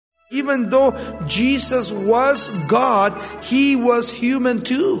Even though Jesus was God, He was human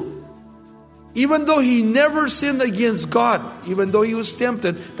too. Even though He never sinned against God, even though He was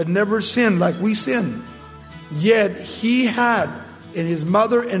tempted, but never sinned like we sin, yet He had in His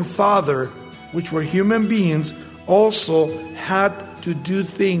mother and father, which were human beings, also had to do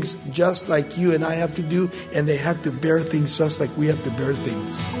things just like you and I have to do, and they had to bear things just like we have to bear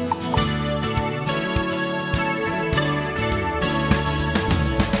things.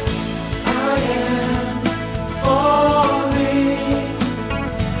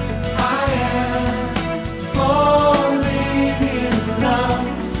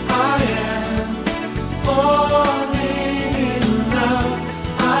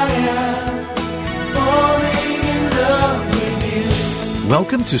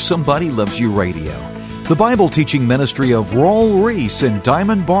 Welcome to Somebody Loves You Radio, the Bible teaching ministry of Raul Ries in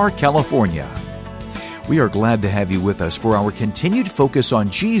Diamond Bar, California. We are glad to have you with us for our continued focus on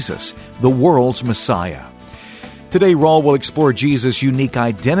Jesus, the world's Messiah. Today, Raul will explore Jesus' unique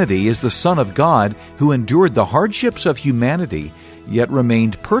identity as the Son of God who endured the hardships of humanity, yet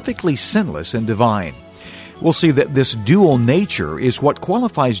remained perfectly sinless and divine. We'll see that this dual nature is what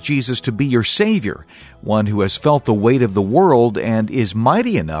qualifies Jesus to be your Savior, one who has felt the weight of the world and is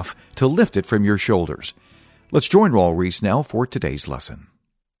mighty enough to lift it from your shoulders. Let's join Raul Ries now for today's lesson.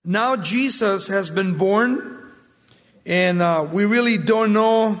 Now Jesus has been born, and we really don't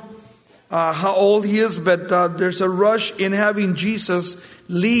know how old he is, but there's a rush in having Jesus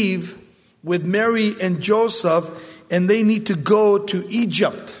leave with Mary and Joseph, and they need to go to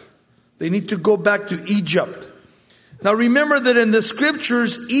Egypt. They need to go back to Egypt. Now remember that in the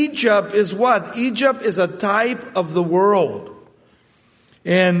scriptures, Egypt is what? Egypt is a type of the world.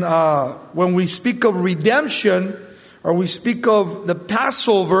 And when we speak of redemption, or we speak of the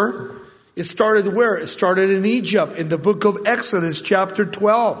Passover, it started where? It started in Egypt, in the book of Exodus, chapter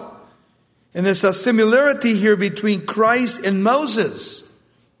 12. And there's a similarity here between Christ and Moses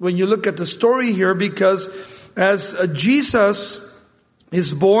when you look at the story here, because as Jesus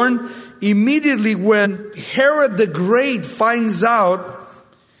is born, immediately when Herod the Great finds out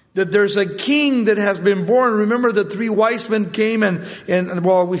that there's a king that has been born, remember the three wise men came and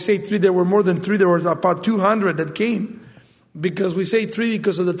well, we say three, there were more than three, there were about 200 that came. Because we say three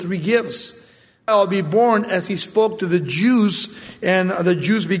because of the three gifts. I'll be born, as he spoke to the Jews, and the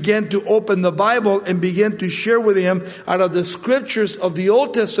Jews began to open the Bible and began to share with him out of the scriptures of the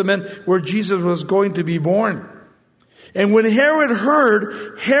Old Testament where Jesus was going to be born. And when Herod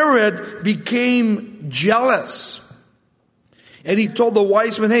heard, Herod became jealous. And he told the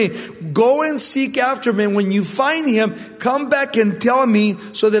wise men, hey, go and seek after him. And when you find him, come back and tell me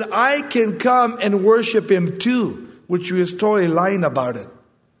so that I can come and worship him too. Which he was totally lying about it.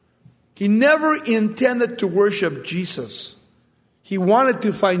 He never intended to worship Jesus. He wanted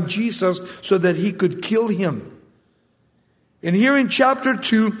to find Jesus so that he could kill him. And here in chapter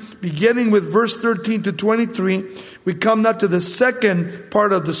 2, beginning with verse 13 to 23, we come now to the second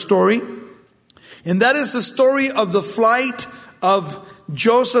part of the story. And that is the story of the flight of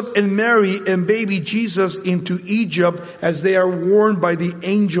Joseph and Mary and baby Jesus into Egypt as they are warned by the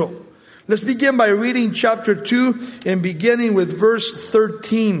angel. Let's begin by reading chapter 2 and beginning with verse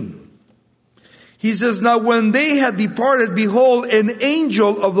 13. He says, now when they had departed, behold, an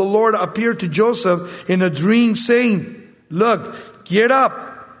angel of the Lord appeared to Joseph in a dream, saying, look, get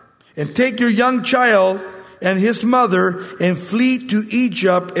up and take your young child and his mother and flee to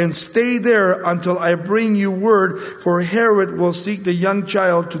Egypt and stay there until I bring you word, for Herod will seek the young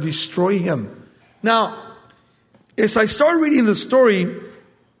child to destroy him. Now, as I started reading the story,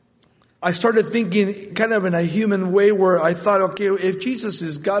 I started thinking kind of in a human way where I thought, okay, if Jesus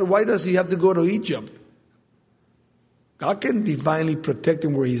is God, why does he have to go to Egypt? God can divinely protect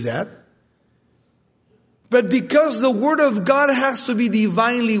him where he's at. But because the word of God has to be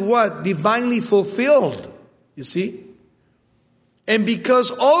divinely what? Divinely fulfilled. You see? And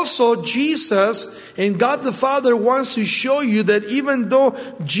because also Jesus and God the Father wants to show you that even though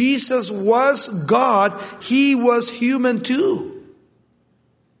Jesus was God, he was human too.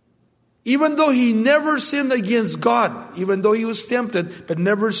 Even though he never sinned against God, even though he was tempted, but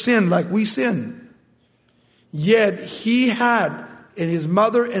never sinned like we sin. Yet he had in his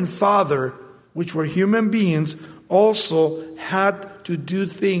mother and father, which were human beings, also had to do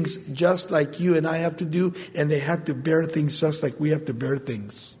things just like you and I have to do, and they had to bear things just like we have to bear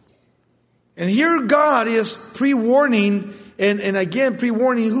things. And here God is pre-warning, and again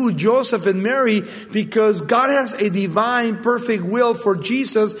pre-warning who? Joseph and Mary, because God has a divine perfect will for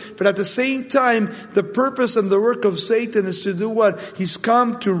Jesus, but at the same time, the purpose and the work of Satan is to do what? He's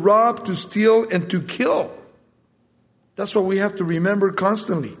come to rob, to steal, and to kill. That's what we have to remember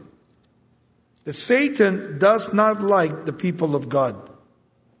constantly. that Satan does not like the people of God.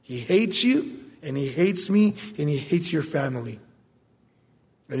 He hates you, and he hates me, and he hates your family.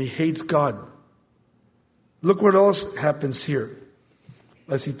 And he hates God. Look what else happens here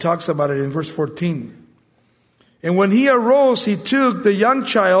as he talks about it in verse 14. And when he arose, he took the young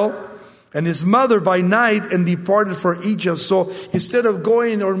child and his mother by night and departed for Egypt. So instead of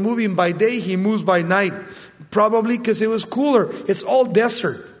going or moving by day, he moves by night. Probably because it was cooler. It's all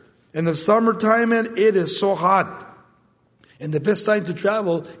desert. In the summertime, and it is so hot. And the best time to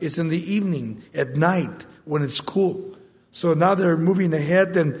travel is in the evening, at night, when it's cool. So now they're moving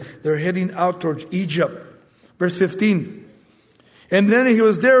ahead and they're heading out towards Egypt. Verse 15. And then he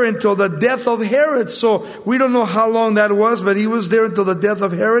was there until the death of Herod. So we don't know how long that was, but he was there until the death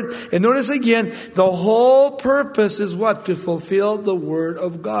of Herod. And notice again, the whole purpose is what? To fulfill the word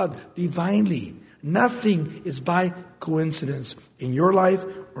of God divinely. Nothing is by coincidence in your life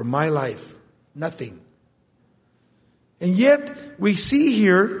or my life. Nothing. And yet we see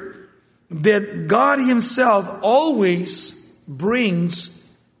here that God himself always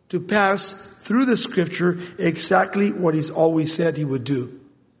brings to pass through the scripture exactly what he's always said he would do.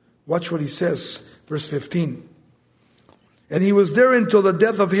 Watch what he says, verse 15. And he was there until the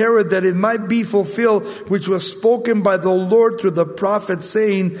death of Herod, that it might be fulfilled, which was spoken by the Lord through the prophet,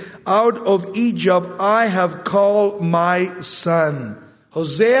 saying, out of Egypt I have called my son.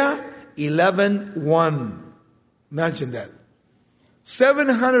 Hosea 11:1. Imagine that.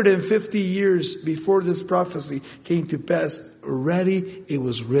 750 years before this prophecy came to pass, already it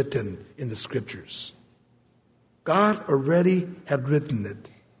was written in the scriptures. God already had written it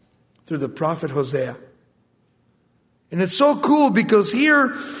through the prophet Hosea. And it's so cool because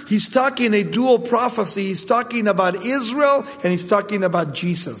here he's talking a dual prophecy. He's talking about Israel and he's talking about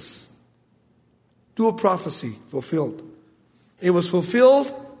Jesus. Dual prophecy fulfilled. It was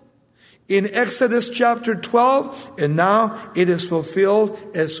fulfilled in Exodus chapter 12, and now it is fulfilled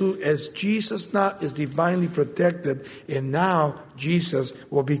as Jesus now is divinely protected, and now Jesus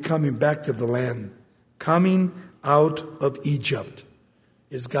will be coming back to the land. Coming out of Egypt,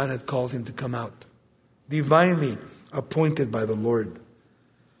 as God had called him to come out. Divinely appointed by the Lord.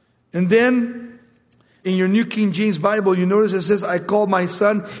 And then, in your New King James Bible, you notice it says, I called my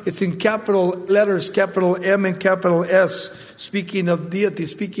son. It's in capital letters, capital M and capital S. Speaking of deity,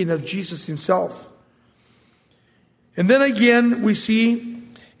 speaking of Jesus himself. And then again, we see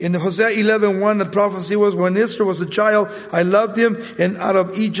in Hosea 11:1, the prophecy was, when Israel was a child, I loved him, and out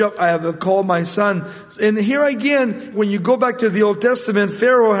of Egypt I have called my son. And here again, when you go back to the Old Testament,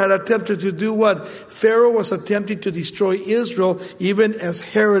 Pharaoh had attempted to do what? Pharaoh was attempting to destroy Israel, even as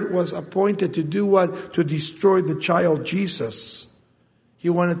Herod was appointed to do what? To destroy the child Jesus. He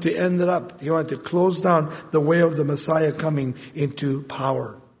wanted to end it up. He wanted to close down the way of the Messiah coming into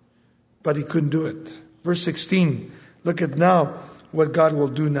power. But he couldn't do it. Verse 16. Look at now what God will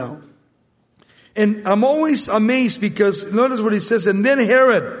do now. And I'm always amazed because notice what he says. And then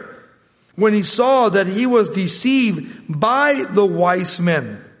Herod, when he saw that he was deceived by the wise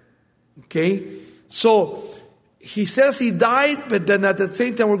men. Okay? So he says he died, but then at the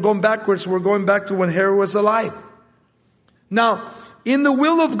same time we're going backwards. We're going back to when Herod was alive. Now, in the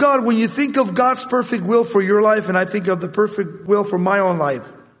will of God, when you think of God's perfect will for your life, and I think of the perfect will for my own life,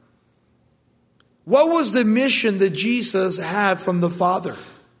 what was the mission that Jesus had from the Father?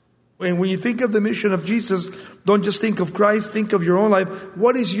 And when you think of the mission of Jesus, don't just think of Christ, think of your own life.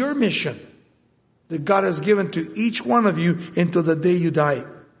 What is your mission that God has given to each one of you until the day you die?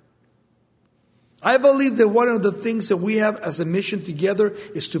 I believe that one of the things that we have as a mission together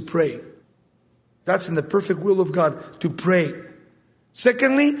is to pray. That's in the perfect will of God, to pray.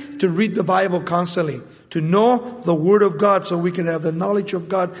 Secondly, to read the Bible constantly, to know the Word of God so we can have the knowledge of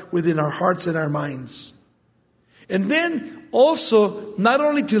God within our hearts and our minds. And then also, not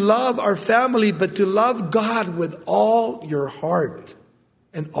only to love our family, but to love God with all your heart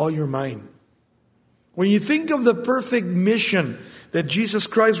and all your mind. When you think of the perfect mission that Jesus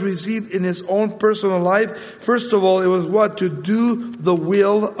Christ received in his own personal life, first of all, it was what? To do the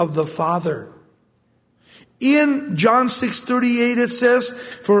will of the Father. In John 6:38 it says,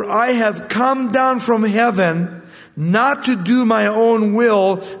 for I have come down from heaven not to do my own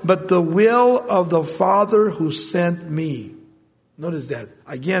will, but the will of the Father who sent me. Notice that.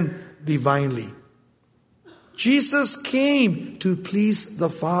 Again, divinely. Jesus came to please the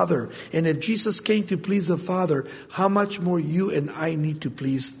Father. And if Jesus came to please the Father, how much more you and I need to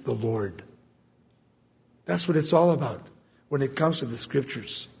please the Lord? That's what it's all about when it comes to the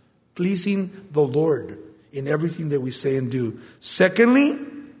scriptures. Pleasing the Lord in everything that we say and do. Secondly,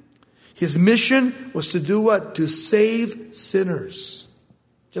 his mission was to do what? To save sinners.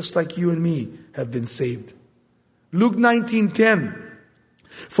 just like you and me have been saved. Luke 19:10.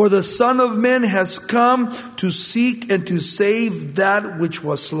 For the Son of Man has come to seek and to save that which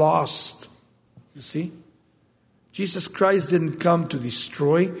was lost. You see? Jesus Christ didn't come to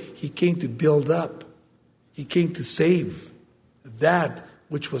destroy. He came to build up. He came to save that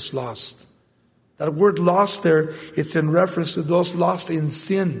which was lost. That word lost there, it's in reference to those lost in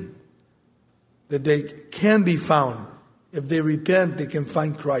sin. That they can be found. If they repent, they can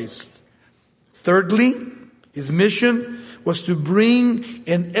find Christ. Thirdly, his mission was to bring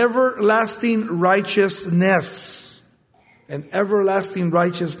an everlasting righteousness. An everlasting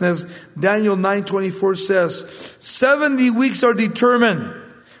righteousness. Daniel 9:24 says, 70 weeks are determined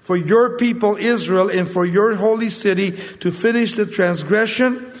for your people Israel and for your holy city to finish the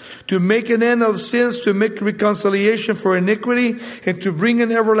transgression, to make an end of sins, to make reconciliation for iniquity, and to bring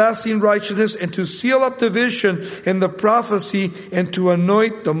an everlasting righteousness, and to seal up the vision and the prophecy, and to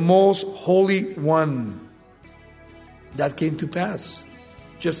anoint the most holy one. That came to pass,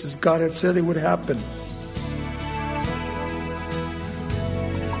 just as God had said it would happen.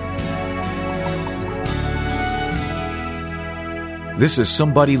 This is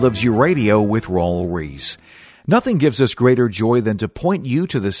Somebody Loves You Radio with Raul Reese. Nothing gives us greater joy than to point you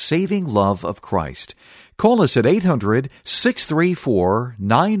to the saving love of Christ. Call us at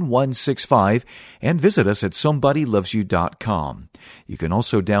 800-634-9165 and visit us at somebodylovesyou.com. You can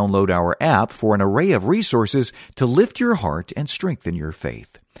also download our app for an array of resources to lift your heart and strengthen your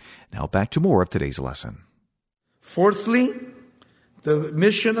faith. Now back to more of today's lesson. Fourthly, the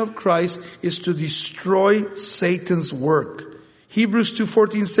mission of Christ is to destroy Satan's work. Hebrews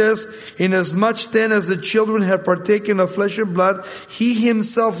 2:14 says, inasmuch then as the children have partaken of flesh and blood, he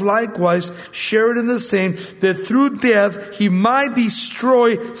himself likewise shared in the same, that through death he might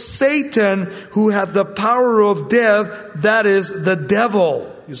destroy Satan, who had the power of death, that is, the devil.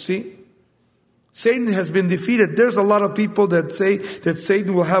 You see? Satan has been defeated. There's a lot of people that say that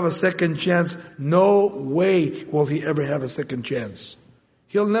Satan will have a second chance. No way will he ever have a second chance.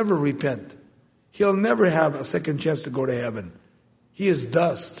 He'll never repent. He'll never have a second chance to go to heaven. He is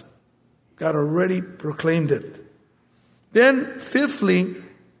dust. God already proclaimed it. Then, fifthly,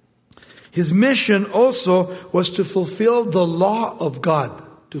 his mission also was to fulfill the law of God,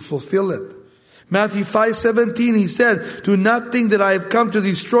 to fulfill it. Matthew 5:17, he said, do not think that I have come to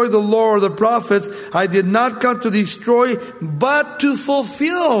destroy the law or the prophets. I did not come to destroy, but to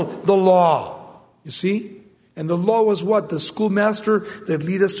fulfill the law. You see? And the law was what? The schoolmaster that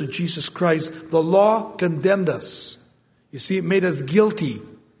led us to Jesus Christ. The law condemned us. You see, it made us guilty.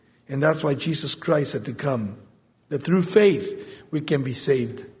 And that's why Jesus Christ had to come. That through faith, we can be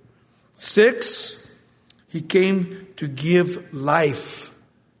saved. 6, he came to give life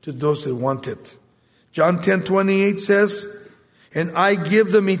to those that want it. John 10:28 says, and I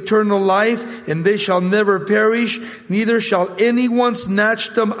give them eternal life, and they shall never perish, neither shall anyone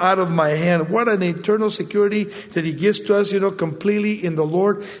snatch them out of my hand. What an eternal security that he gives to us, completely in the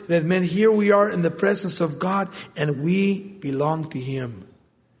Lord. That meant here we are in the presence of God, and we belong to him,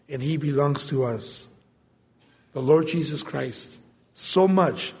 and he belongs to us. The Lord Jesus Christ. So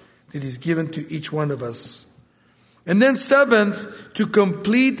much that he's given to each one of us. And then 7th, to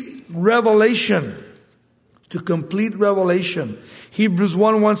complete revelation. To complete revelation. Hebrews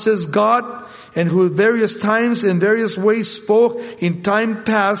 1:1 says, God, and who at various times in various ways spoke in time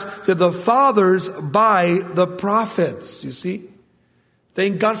past to the fathers by the prophets. You see?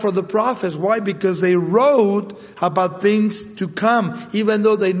 Thank God for the prophets. Why? Because they wrote about things to come. Even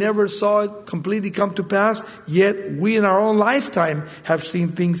though they never saw it completely come to pass, yet we in our own lifetime have seen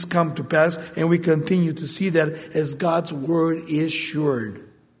things come to pass, and we continue to see that as God's word is sure.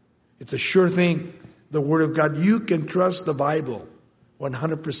 It's a sure thing. The Word of God. You can trust the Bible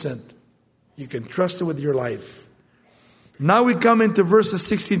 100%. You can trust it with your life. Now we come into verses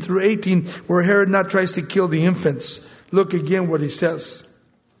 16 through 18 where Herod now tries to kill the infants. Look again what he says.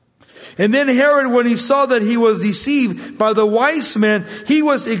 And then Herod, when he saw that he was deceived by the wise men, he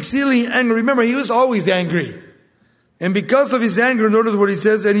was exceedingly angry. Remember, he was always angry. And because of his anger, notice what he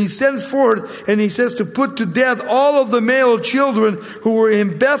says, and he sent forth, and he says, to put to death all of the male children who were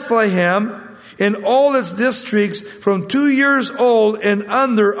in Bethlehem, in all its districts from 2 years old and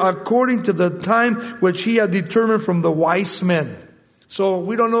under, according to the time which he had determined from the wise men. So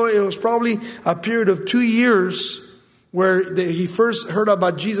we don't know, it was probably a period of 2 years where he first heard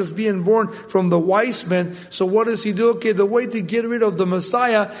about Jesus being born from the wise men. So what does he do? Okay, the way to get rid of the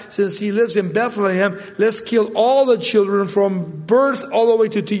Messiah, since he lives in Bethlehem, let's kill all the children from birth all the way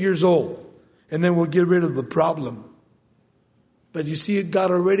to 2 years old. And then we'll get rid of the problem. But you see,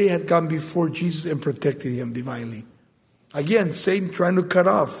 God already had gone before Jesus and protected him divinely. Again, Satan trying to cut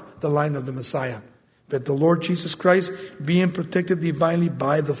off the line of the Messiah. But the Lord Jesus Christ being protected divinely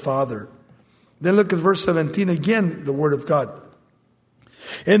by the Father. Then look at verse 17 again, the Word of God.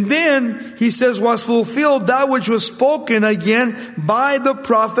 And then he says, was fulfilled that which was spoken again by the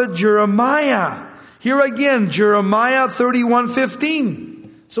prophet Jeremiah. Here again, Jeremiah 31:15.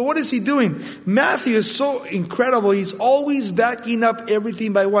 So what is he doing? Matthew is so incredible. He's always backing up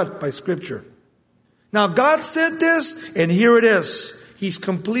everything by what? By Scripture. Now God said this, and here it is. He's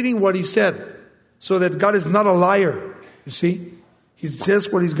completing what he said. So that God is not a liar. You see? He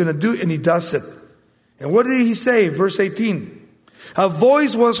says what he's going to do, and he does it. And what did he say? Verse 18. A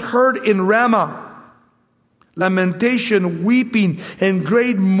voice was heard in Ramah, lamentation, weeping, and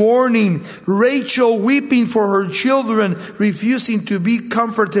great mourning. Rachel weeping for her children, refusing to be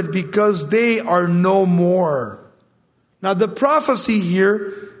comforted because they are no more. Now the prophecy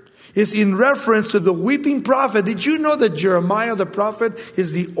here is in reference to the weeping prophet. Did you know that Jeremiah the prophet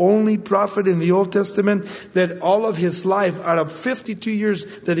is the only prophet in the Old Testament that all of his life, out of 52 years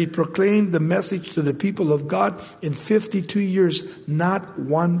that he proclaimed the message to the people of God, in 52 years, not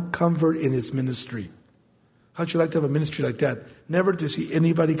one convert in his ministry? How'd you like to have a ministry like that? Never to see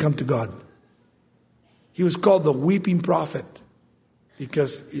anybody come to God. He was called the weeping prophet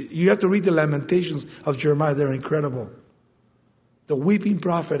because you have to read the Lamentations of Jeremiah. They're incredible. The weeping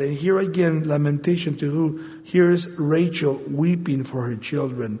prophet. And here again, lamentation to who? Here's Rachel weeping for her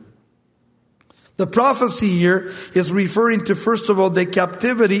children. The prophecy here is referring to, first of all, the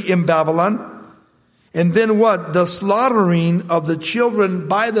captivity in Babylon. And then what? The slaughtering of the children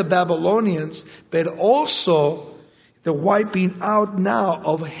by the Babylonians. But also the wiping out now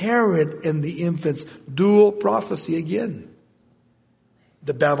of Herod and the infants. Dual prophecy again.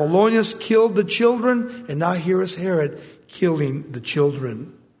 The Babylonians killed the children, and now here is Herod killing the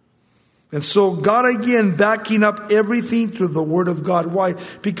children. And so God again backing up everything through the Word of God. Why?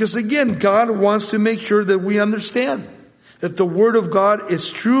 Because again, God wants to make sure that we understand that the Word of God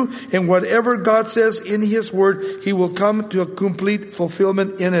is true, and whatever God says in His Word, He will come to a complete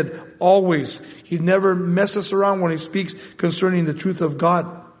fulfillment in it. Always. He never messes around when He speaks concerning the truth of God.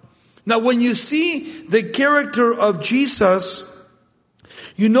 Now when you see the character of Jesus,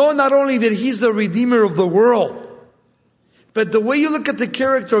 you know not only that He's the Redeemer of the world, but the way you look at the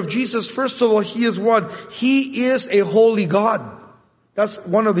character of Jesus, first of all, He is what? He is a holy God. That's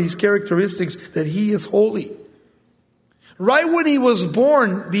one of His characteristics, that He is holy. Right when He was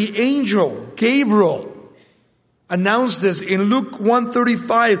born, the angel Gabriel announced this in Luke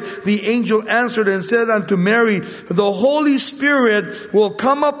 1:35. The angel answered and said unto Mary, the Holy Spirit will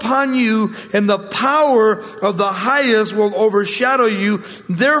come upon you, and the power of the highest will overshadow you.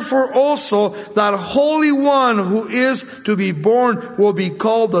 Therefore also that Holy One who is to be born will be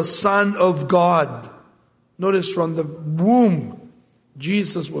called the Son of God. Notice from the womb,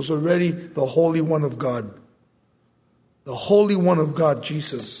 Jesus was already the Holy One of God. The Holy One of God,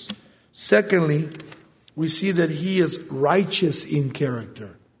 Jesus. Secondly, we see that He is righteous in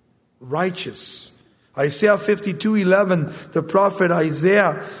character. Righteous. Isaiah 52:11, the prophet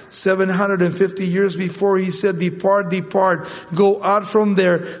Isaiah, 750 years before, he said, depart, depart, go out from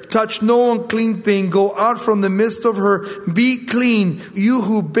there, touch no unclean thing, go out from the midst of her, be clean, you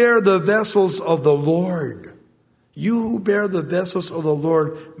who bear the vessels of the Lord. You who bear the vessels of the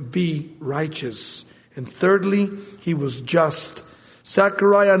Lord, be righteous. And thirdly, He was just.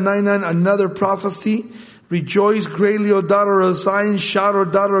 Zechariah 9:9, another prophecy. Rejoice greatly, O daughter of Zion. Shout, O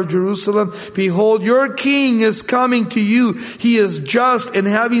daughter of Jerusalem. Behold, your king is coming to you. He is just and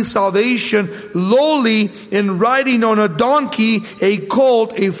having salvation, lowly and riding on a donkey, a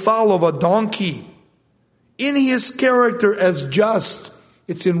colt, a foal of a donkey. In His character as just,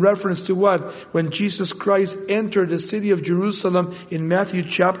 it's in reference to what? When Jesus Christ entered the city of Jerusalem in Matthew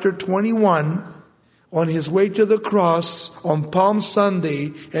chapter 21, on His way to the cross on Palm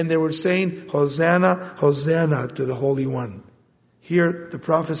Sunday, and they were saying, Hosanna, Hosanna to the Holy One. Here, the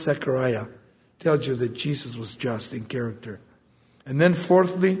prophet Zechariah tells you that Jesus was just in character. And then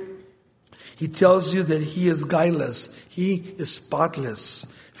fourthly, he tells you that He is guileless. He is spotless.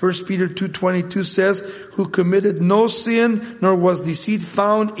 1 Peter 2:22 says, who committed no sin, nor was deceit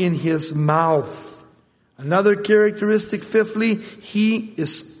found in His mouth. Another characteristic, fifthly, He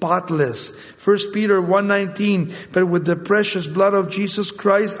is spotless. 1 Peter 1:19, but with the precious blood of Jesus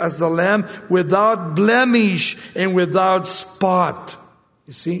Christ as the Lamb, without blemish and without spot.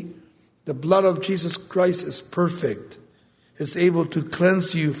 You see, the blood of Jesus Christ is perfect. It's able to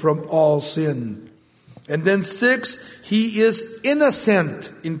cleanse you from all sin. And then 6, he is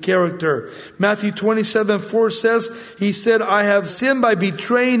innocent in character. Matthew 27:4 says, he said, I have sinned by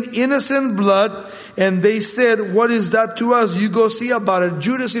betraying innocent blood. And they said, what is that to us? You go see about it.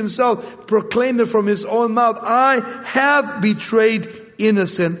 Judas himself proclaimed it from his own mouth. I have betrayed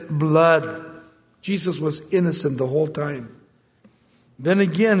innocent blood. Jesus was innocent the whole time. Then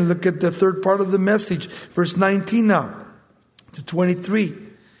again, look at the third part of the message. Verse 19 now to 23.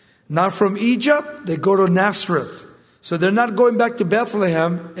 Now from Egypt, they go to Nazareth. So they're not going back to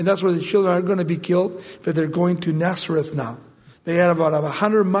Bethlehem, and that's where the children are going to be killed, but they're going to Nazareth now. They had about a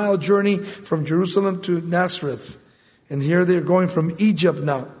 100-mile journey from Jerusalem to Nazareth. And here they're going from Egypt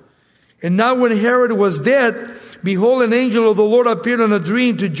now. And now when Herod was dead, behold, an angel of the Lord appeared in a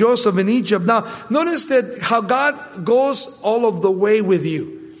dream to Joseph in Egypt. Now, notice that how God goes all of the way with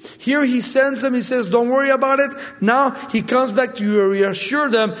you. Here he sends them, he says, don't worry about it. Now he comes back to reassure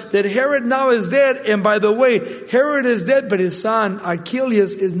them that Herod now is dead. And by the way, Herod is dead, but his son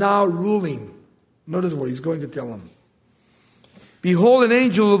Archelaus is now ruling. Notice what he's going to tell them. Behold, an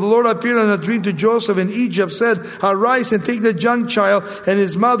angel of the Lord appeared in a dream to Joseph in Egypt, said, arise and take the young child and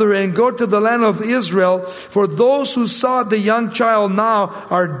his mother and go to the land of Israel, for those who saw the young child now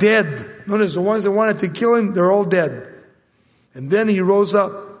are dead. Notice the ones that wanted to kill him, they're all dead. And then he rose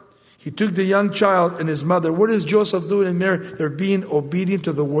up. He took the young child and his mother. What is Joseph doing and Mary? They're being obedient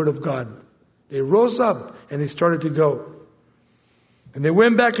to the word of God. They rose up and they started to go. And they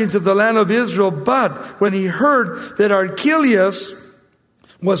went back into the land of Israel. But when he heard that Archelaus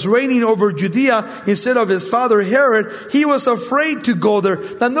was reigning over Judea instead of his father Herod, he was afraid to go there.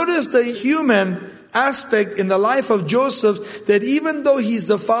 Now notice the human aspect in the life of Joseph, that even though he's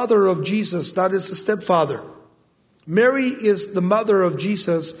the father of Jesus, that is the stepfather. Mary is the mother of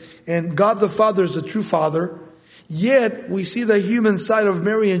Jesus, and God the Father is the true father. Yet we see the human side of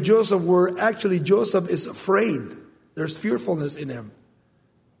Mary and Joseph, where actually Joseph is afraid. There's fearfulness in him.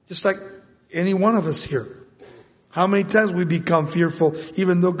 Just like any one of us here. How many times we become fearful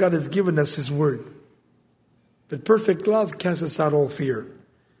even though God has given us His word. But perfect love casts out all fear.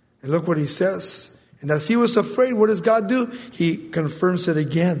 And look what he says. And as he was afraid, what does God do? He confirms it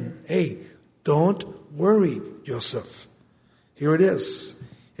again. Hey, don't worry, Joseph. Here it is.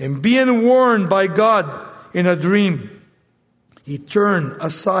 And being warned by God in a dream, he turned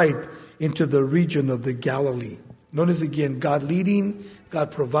aside into the region of the Galilee. Notice again, God leading,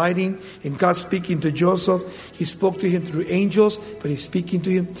 God providing, and God speaking to Joseph. He spoke to him through angels, but he's speaking to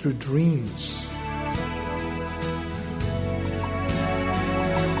him through dreams.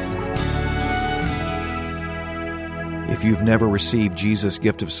 If you've never received Jesus'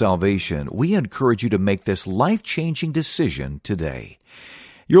 gift of salvation, we encourage you to make this life-changing decision today.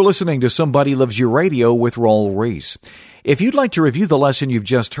 You're listening to Somebody Loves You Radio with Raul Ries. If you'd like to review the lesson you've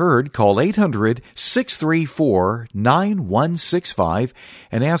just heard, call 800-634-9165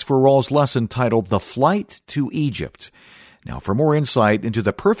 and ask for Raul's lesson titled The Flight to Egypt. Now, for more insight into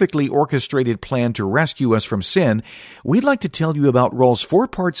the perfectly orchestrated plan to rescue us from sin, we'd like to tell you about Raul's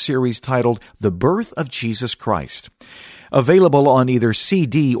 4-part series titled The Birth of Jesus Christ. Available on either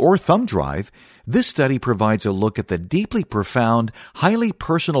CD or thumb drive, this study provides a look at the deeply profound, highly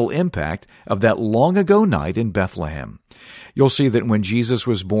personal impact of that long-ago night in Bethlehem. You'll see that when Jesus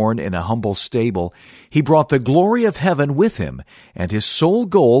was born in a humble stable, he brought the glory of heaven with him, and his sole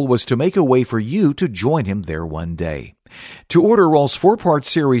goal was to make a way for you to join him there one day. To order Raul's 4-part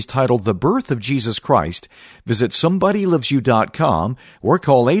series titled The Birth of Jesus Christ, visit SomebodyLovesYou.com or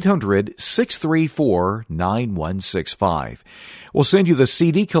call 800-634-9165. We'll send you the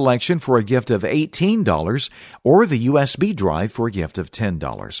CD collection for a gift of $18 or the USB drive for a gift of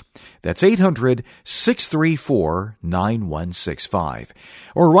 $10. That's 800-634-9165.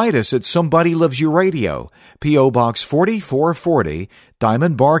 Or write us at Somebody Loves You Radio, P.O. Box 4440,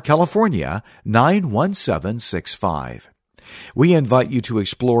 Diamond Bar, California, 91765. We invite you to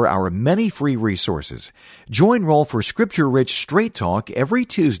explore our many free resources. Join Raul for Scripture-Rich Straight Talk every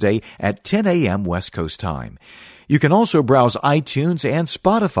Tuesday at 10 a.m. West Coast time. You can also browse iTunes and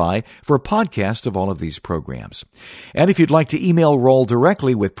Spotify for podcasts of all of these programs. And if you'd like to email Raul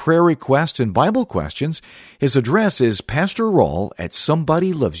directly with prayer requests and Bible questions, his address is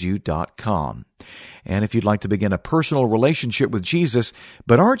pastorraul@somebodylovesyou.com. And if you'd like to begin a personal relationship with Jesus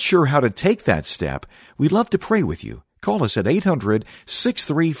but aren't sure how to take that step, we'd love to pray with you. Call us at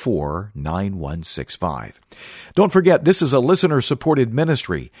 800-634-9165. Don't forget, this is a listener-supported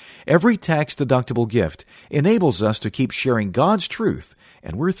ministry. Every tax-deductible gift enables us to keep sharing God's truth,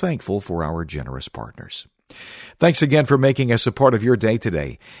 and we're thankful for our generous partners. Thanks again for making us a part of your day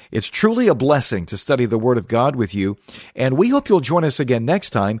today. It's truly a blessing to study the Word of God with you, and we hope you'll join us again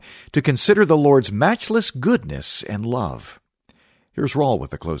next time to consider the Lord's matchless goodness and love. Here's Raul with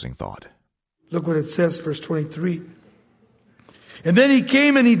the closing thought. Look what it says, verse 23. And then he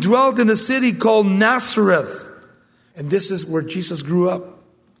came and he dwelt in a city called Nazareth. And this is where Jesus grew up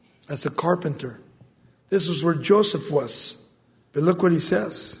as a carpenter. This was where Joseph was. But look what he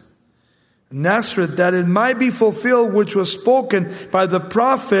says. Nazareth, that it might be fulfilled which was spoken by the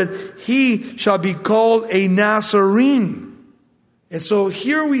prophet, he shall be called a Nazarene. And so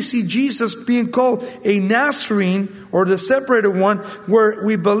here we see Jesus being called a Nazarene, or the separated one, where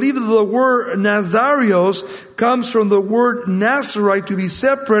we believe that the word Nazarios comes from the word Nazarite, to be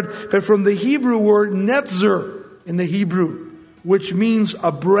separate, but from the Hebrew word Netzer in the Hebrew, which means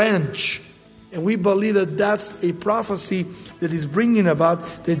a branch. And we believe that that's a prophecy that is bringing about,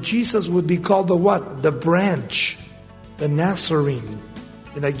 that Jesus would be called the what? The branch, the Nazarene.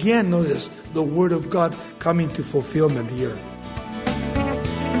 And again, notice the word of God coming to fulfillment here.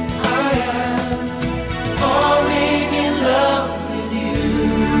 I am falling in love with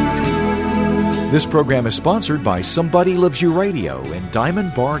you. This program is sponsored by Somebody Loves You Radio in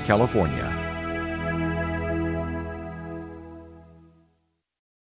Diamond Bar, California.